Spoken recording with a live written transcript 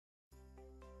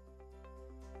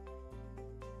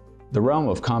The realm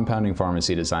of compounding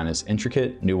pharmacy design is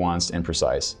intricate, nuanced, and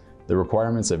precise. The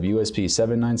requirements of USP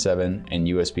 797 and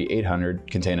USP 800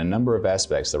 contain a number of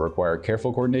aspects that require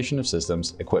careful coordination of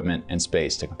systems, equipment, and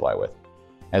space to comply with.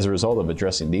 As a result of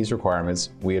addressing these requirements,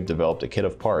 we have developed a kit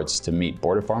of parts to meet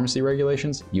Board of Pharmacy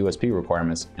regulations, USP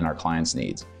requirements, and our clients'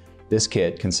 needs. This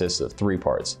kit consists of 3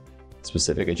 parts: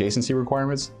 specific adjacency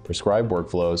requirements, prescribed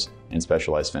workflows, and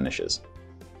specialized finishes.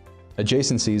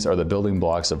 Adjacencies are the building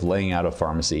blocks of laying out a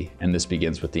pharmacy, and this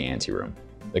begins with the anteroom.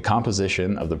 The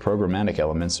composition of the programmatic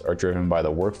elements are driven by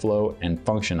the workflow and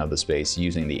function of the space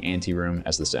using the anteroom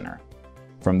as the center.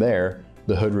 From there,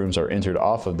 the hood rooms are entered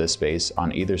off of this space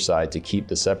on either side to keep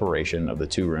the separation of the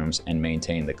 2 rooms and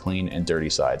maintain the clean and dirty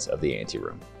sides of the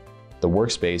anteroom. The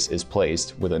workspace is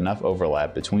placed with enough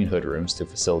overlap between hood rooms to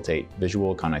facilitate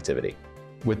visual connectivity.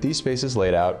 With these spaces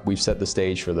laid out, we've set the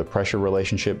stage for the pressure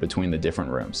relationship between the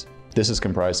different rooms. This is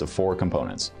comprised of 4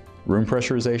 components: room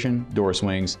pressurization, door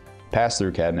swings,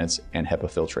 pass-through cabinets, and HEPA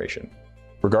filtration.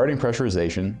 Regarding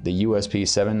pressurization, the USP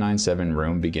 797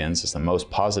 room begins as the most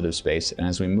positive space, and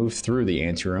as we move through the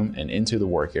anteroom and into the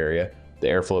work area, the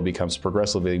airflow becomes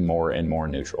progressively more and more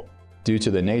neutral. Due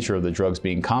to the nature of the drugs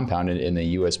being compounded in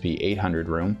the USP 800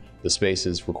 room, the space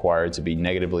is required to be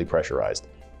negatively pressurized.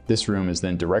 This room is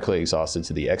then directly exhausted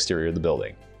to the exterior of the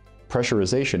building.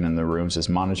 Pressurization in the rooms is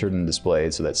monitored and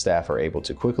displayed so that staff are able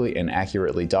to quickly and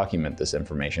accurately document this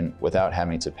information without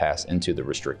having to pass into the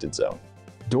restricted zone.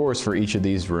 Doors for each of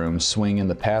these rooms swing in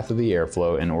the path of the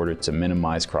airflow in order to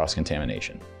minimize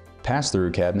cross-contamination.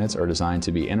 Pass-through cabinets are designed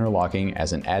to be interlocking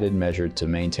as an added measure to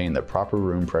maintain the proper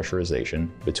room pressurization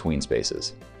between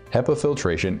spaces. HEPA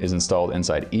filtration is installed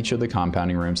inside each of the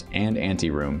compounding rooms and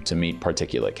anteroom to meet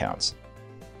particulate counts.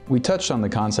 We touched on the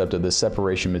concept of the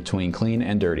separation between clean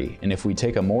and dirty, and if we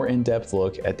take a more in-depth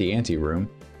look at the anteroom,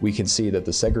 we can see that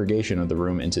the segregation of the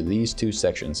room into these 2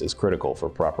 sections is critical for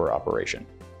proper operation.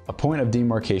 A point of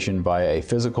demarcation via a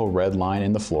physical red line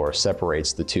in the floor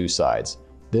separates the 2 sides.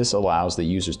 This allows the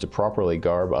users to properly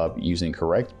garb up using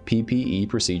correct PPE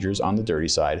procedures on the dirty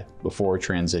side before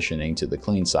transitioning to the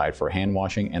clean side for hand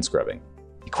washing and scrubbing.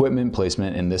 Equipment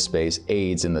placement in this space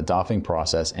aids in the doffing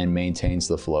process and maintains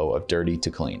the flow of dirty to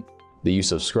clean. The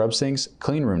use of scrub sinks,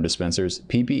 clean room dispensers,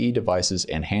 PPE devices,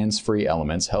 and hands-free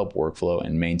elements help workflow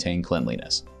and maintain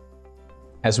cleanliness.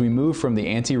 As we move from the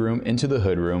anteroom into the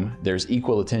hood room, there's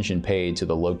equal attention paid to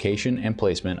the location and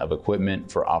placement of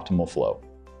equipment for optimal flow.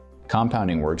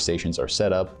 Compounding workstations are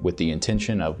set up with the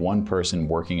intention of 1 person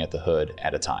working at the hood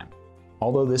at a time.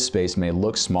 Although this space may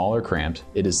look small or cramped,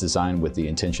 it is designed with the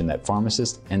intention that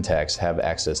pharmacists and techs have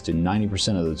access to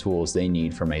 90% of the tools they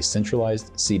need from a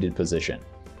centralized, seated position,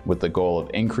 with the goal of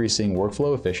increasing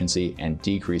workflow efficiency and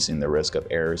decreasing the risk of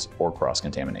errors or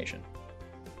cross-contamination.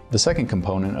 The second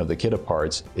component of the kit of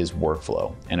parts is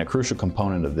workflow, and a crucial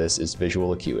component of this is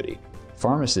visual acuity.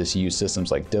 Pharmacists use systems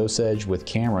like DoseEdge with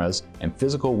cameras and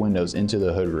physical windows into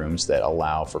the hood rooms that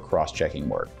allow for cross-checking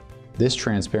work. This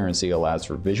transparency allows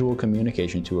for visual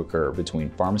communication to occur between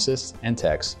pharmacists and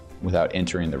techs without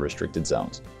entering the restricted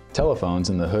zones. Telephones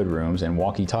in the hood rooms and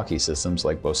walkie-talkie systems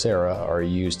like Vocera are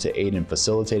used to aid in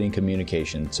facilitating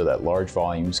communication so that large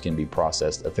volumes can be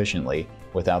processed efficiently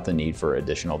without the need for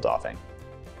additional doffing.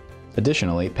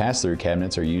 Additionally, pass-through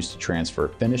cabinets are used to transfer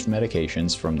finished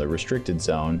medications from the restricted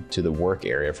zone to the work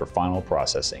area for final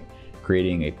processing,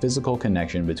 creating a physical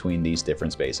connection between these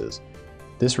different spaces.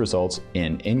 This results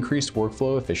in increased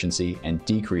workflow efficiency and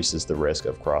decreases the risk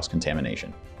of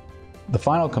cross-contamination. The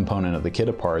final component of the kit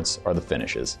of parts are the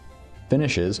finishes.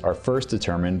 Finishes are first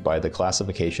determined by the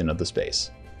classification of the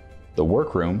space. The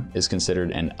workroom is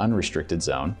considered an unrestricted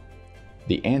zone.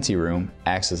 The anteroom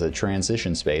acts as a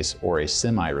transition space or a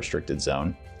semi-restricted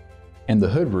zone, and the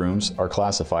hood rooms are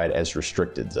classified as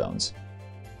restricted zones.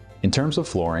 In terms of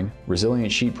flooring,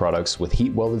 resilient sheet products with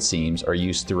heat-welded seams are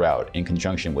used throughout in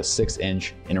conjunction with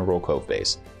 6-inch integral cove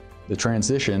base. The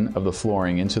transition of the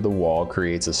flooring into the wall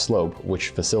creates a slope which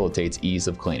facilitates ease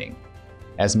of cleaning.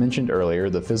 As mentioned earlier,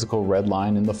 the physical red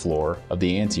line in the floor of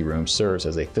the anteroom serves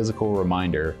as a physical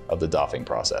reminder of the doffing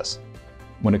process.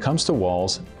 When it comes to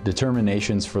walls,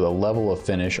 determinations for the level of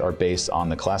finish are based on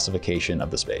the classification of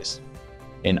the space.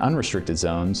 In unrestricted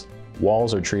zones,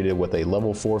 walls are treated with a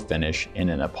level 4 finish in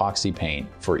an epoxy paint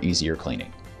for easier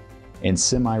cleaning. In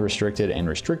semi-restricted and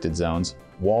restricted zones,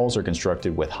 walls are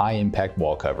constructed with high-impact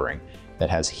wall covering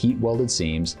that has heat-welded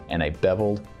seams and a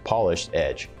beveled, polished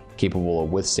edge capable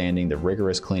of withstanding the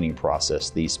rigorous cleaning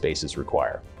process these spaces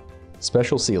require.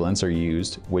 Special sealants are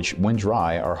used, which when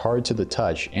dry are hard to the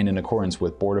touch and in accordance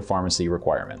with Board of Pharmacy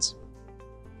requirements.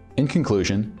 In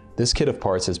conclusion, This kit of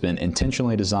parts has been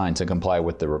intentionally designed to comply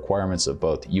with the requirements of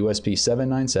both USP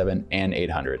 797 and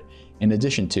 800, in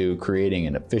addition to creating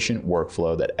an efficient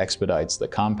workflow that expedites the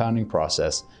compounding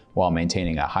process while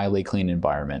maintaining a highly clean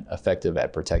environment effective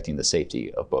at protecting the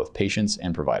safety of both patients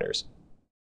and providers.